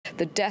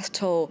the death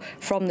toll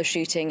from the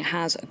shooting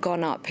has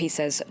gone up, he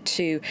says,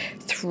 to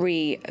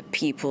 3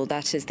 people.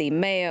 That is the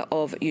mayor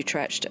of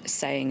Utrecht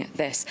saying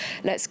this.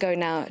 Let's go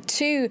now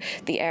to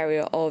the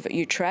area of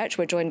Utrecht.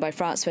 We're joined by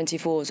France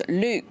 24's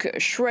Luke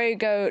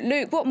Schrogo.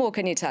 Luke, what more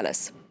can you tell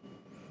us?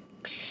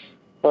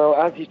 Well,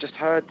 as you just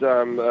heard,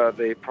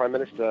 the Prime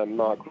Minister,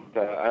 Mark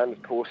Rutte, and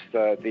of course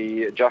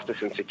the Justice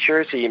and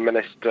Security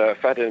Minister,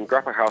 Ferdinand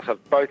Grapperhaus,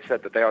 have both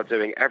said that they are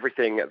doing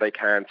everything they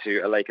can to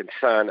allay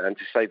concern and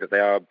to say that they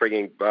are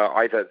bringing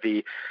either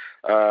the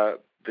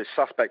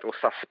suspect or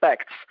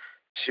suspects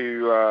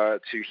to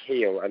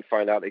heal and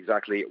find out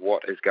exactly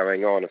what is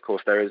going on. Of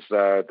course,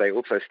 they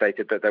also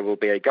stated that there will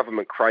be a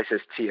government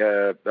crisis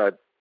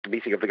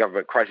meeting of the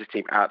government crisis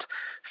team at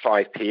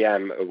 5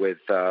 p.m. with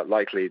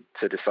likely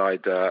to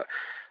decide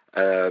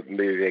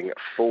moving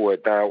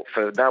forward. Now,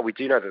 for now, we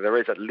do know that there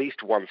is at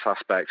least one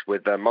suspect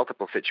with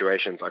multiple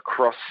situations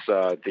across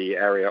the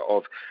area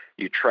of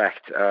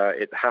Utrecht.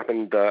 It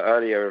happened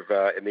earlier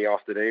in the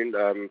afternoon.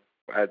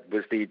 It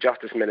was the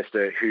Justice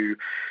Minister who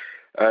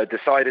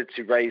decided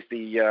to raise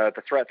the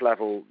threat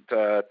level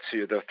to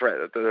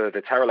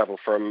the terror level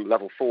from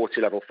level 4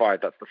 to level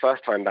 5. That's the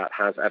first time that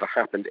has ever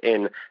happened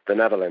in the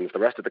Netherlands. The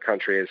rest of the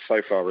country is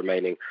so far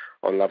remaining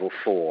on level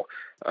 4.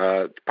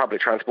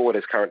 Public transport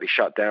is currently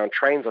shut down.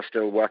 Trains are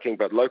still working,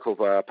 but local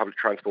public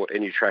transport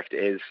in Utrecht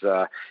is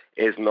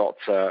not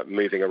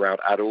moving around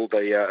at all.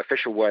 The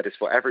official word is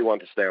for everyone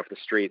to stay off the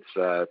streets.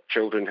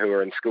 Children who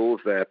are in schools,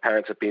 their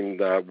parents have been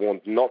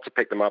warned not to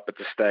pick them up, but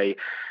to stay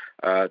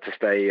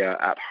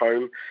at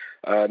home.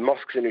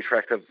 Mosques in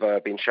Utrecht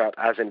have been shut,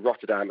 as in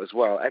Rotterdam as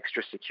well.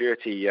 Extra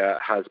security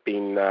has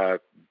been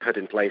put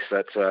in place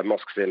at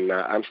mosques in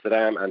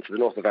Amsterdam and to the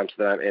north of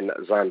Amsterdam in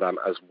Zaandam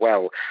as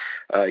well.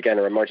 Again,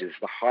 a reminder, this is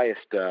the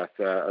highest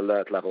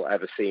alert level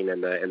ever seen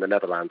in the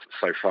Netherlands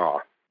so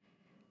far.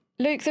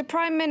 Luke, the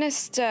Prime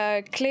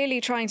Minister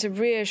clearly trying to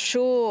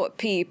reassure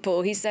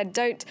people. He said,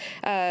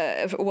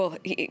 earlier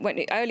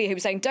he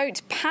was saying,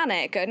 don't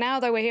panic. Now,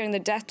 though, we're hearing the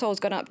death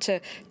toll's gone up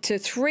to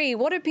 3.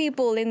 What are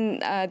people in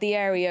the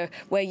area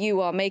where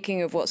you are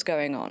making of what's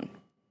going on?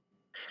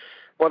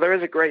 Well, there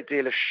is a great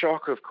deal of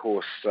shock, of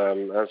course,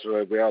 as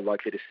we are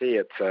likely to see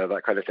it,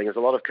 that kind of thing. There's a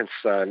lot of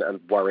concern and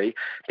worry.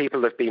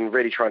 People have been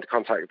really trying to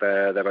contact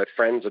their both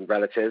friends and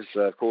relatives,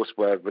 of course,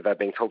 where they're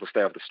being told to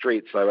stay off the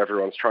streets, so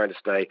everyone's trying to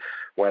stay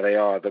where they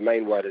are. The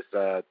main word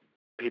is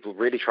people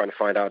really trying to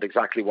find out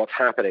exactly what's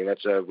happening,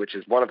 which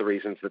is one of the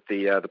reasons that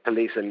the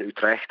police in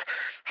Utrecht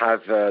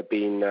have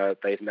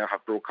they now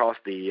have broadcast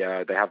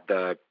they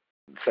have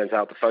sent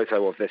out the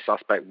photo of this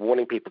suspect,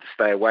 warning people to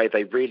stay away. The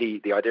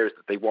idea is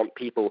that they want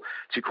people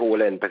to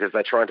call in because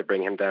they're trying to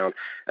bring him down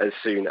as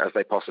soon as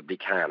they possibly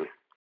can.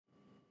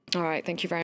 All right, thank you very much.